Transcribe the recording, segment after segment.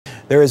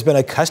There has been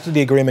a custody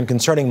agreement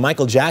concerning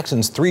Michael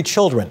Jackson's 3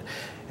 children.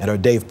 And our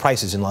Dave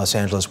Price is in Los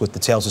Angeles with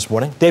details this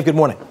morning. Dave, good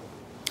morning.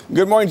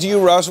 Good morning to you,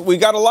 Russ. We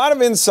got a lot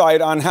of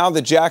insight on how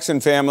the Jackson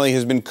family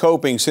has been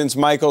coping since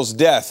Michael's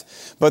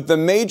death. But the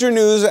major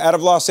news out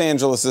of Los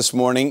Angeles this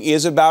morning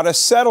is about a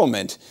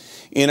settlement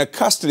in a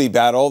custody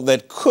battle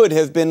that could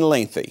have been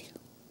lengthy.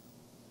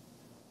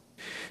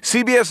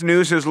 CBS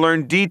News has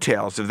learned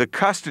details of the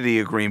custody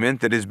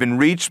agreement that has been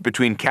reached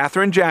between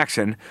Katherine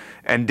Jackson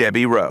and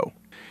Debbie Rowe.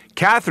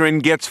 Katherine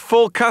gets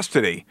full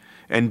custody,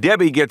 and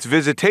Debbie gets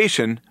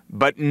visitation,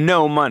 but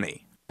no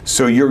money.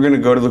 So you're going to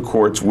go to the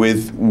courts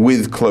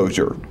with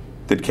closure,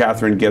 that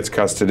Katherine gets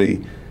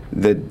custody,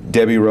 that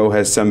Debbie Rowe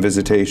has some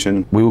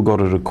visitation. We will go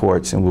to the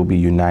courts and we'll be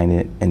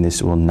united, and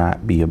this will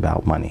not be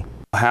about money.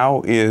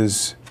 How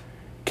is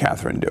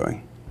Katherine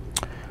doing?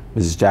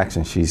 Mrs.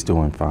 Jackson, she's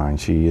doing fine.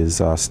 She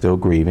is still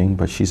grieving,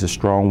 but she's a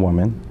strong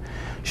woman.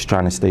 She's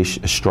trying to stay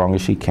as strong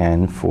as she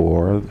can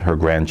for her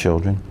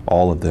grandchildren,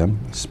 all of them,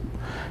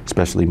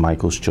 especially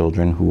Michael's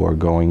children, who are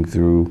going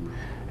through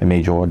a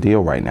major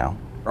ordeal right now.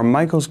 Are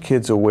Michael's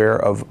kids aware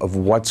of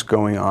what's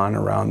going on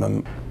around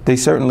them? They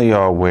certainly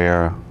are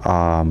aware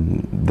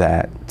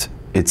that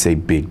it's a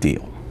big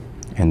deal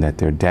and that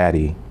their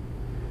daddy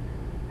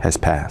has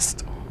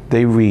passed.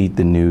 They read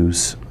the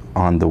news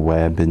on the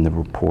web and the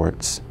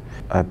reports.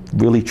 I've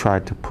really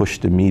tried to push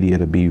the media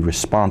to be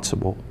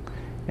responsible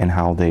in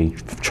how they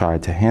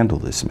tried to handle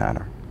this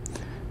matter,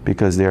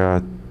 because there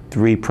are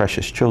 3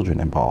 precious children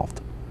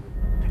involved.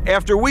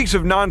 After weeks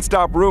of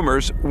nonstop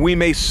rumors, we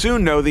may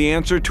soon know the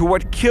answer to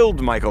what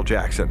killed Michael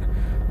Jackson.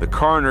 The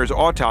coroner's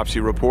autopsy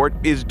report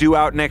is due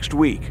out next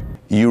week.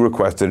 You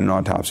requested an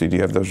autopsy. Do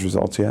you have those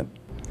results yet?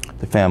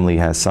 The family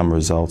has some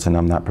results, and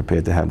I'm not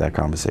prepared to have that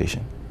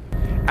conversation.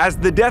 As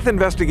the death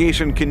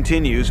investigation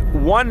continues,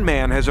 one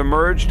man has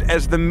emerged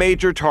as the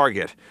major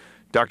target,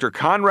 Dr.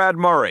 Conrad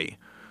Murray,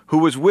 who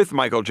was with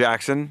Michael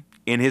Jackson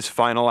in his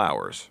final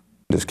hours.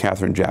 Does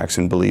Katherine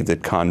Jackson believe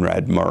that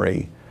Conrad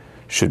Murray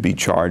should be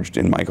charged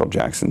in Michael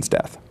Jackson's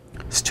death?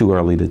 It's too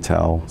early to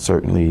tell.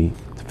 Certainly,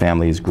 the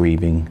family is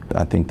grieving.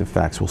 I think the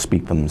facts will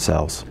speak for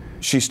themselves.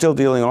 She's still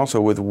dealing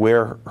also with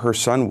where her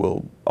son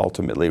will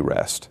ultimately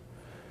rest.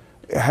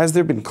 Has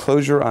there been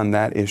closure on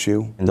that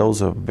issue? And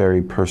those are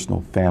very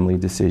personal family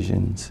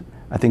decisions.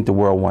 I think the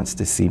world wants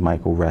to see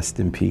Michael rest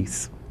in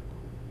peace.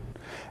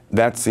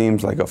 That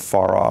seems like a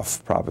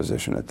far-off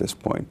proposition at this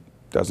point,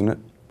 doesn't it?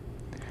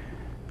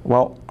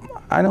 Well,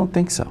 I don't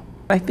think so.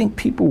 I think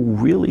people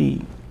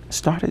really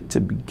started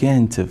to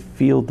begin to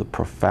feel the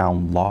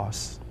profound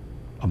loss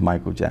of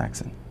Michael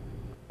Jackson.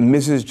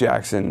 Mrs.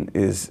 Jackson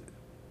is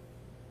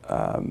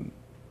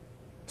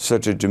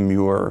such a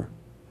demure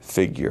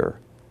figure.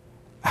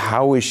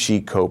 How is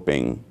she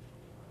coping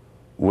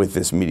with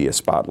this media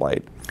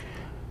spotlight?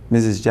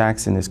 Mrs.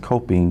 Jackson is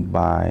coping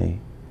by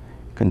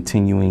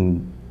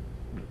continuing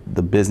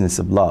the business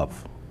of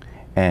love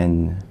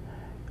and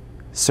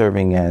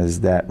serving as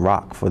that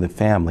rock for the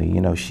family.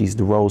 You know, she's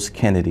the Rose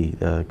Kennedy,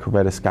 the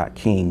Coretta Scott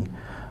King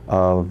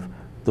of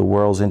the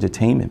world's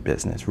entertainment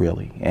business,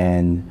 really.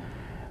 And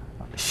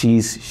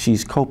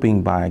she's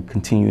coping by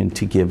continuing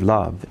to give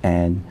love,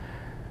 and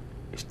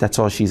that's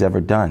all she's ever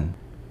done.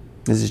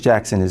 Mrs.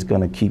 Jackson is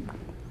going to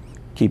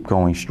keep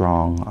going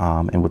strong,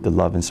 and with the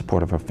love and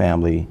support of her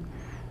family,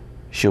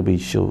 she'll be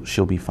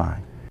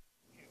fine.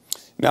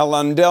 Now,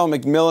 Londell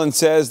McMillan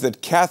says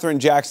that Katherine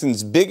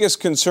Jackson's biggest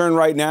concern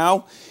right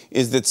now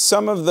is that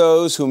some of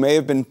those who may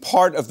have been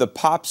part of the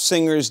pop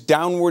singer's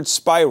downward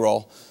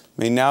spiral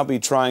may now be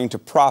trying to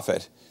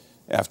profit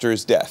after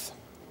his death.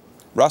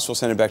 Russ, we'll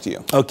send it back to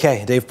you.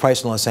 Okay, Dave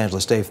Price in Los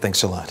Angeles. Dave,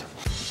 thanks a lot.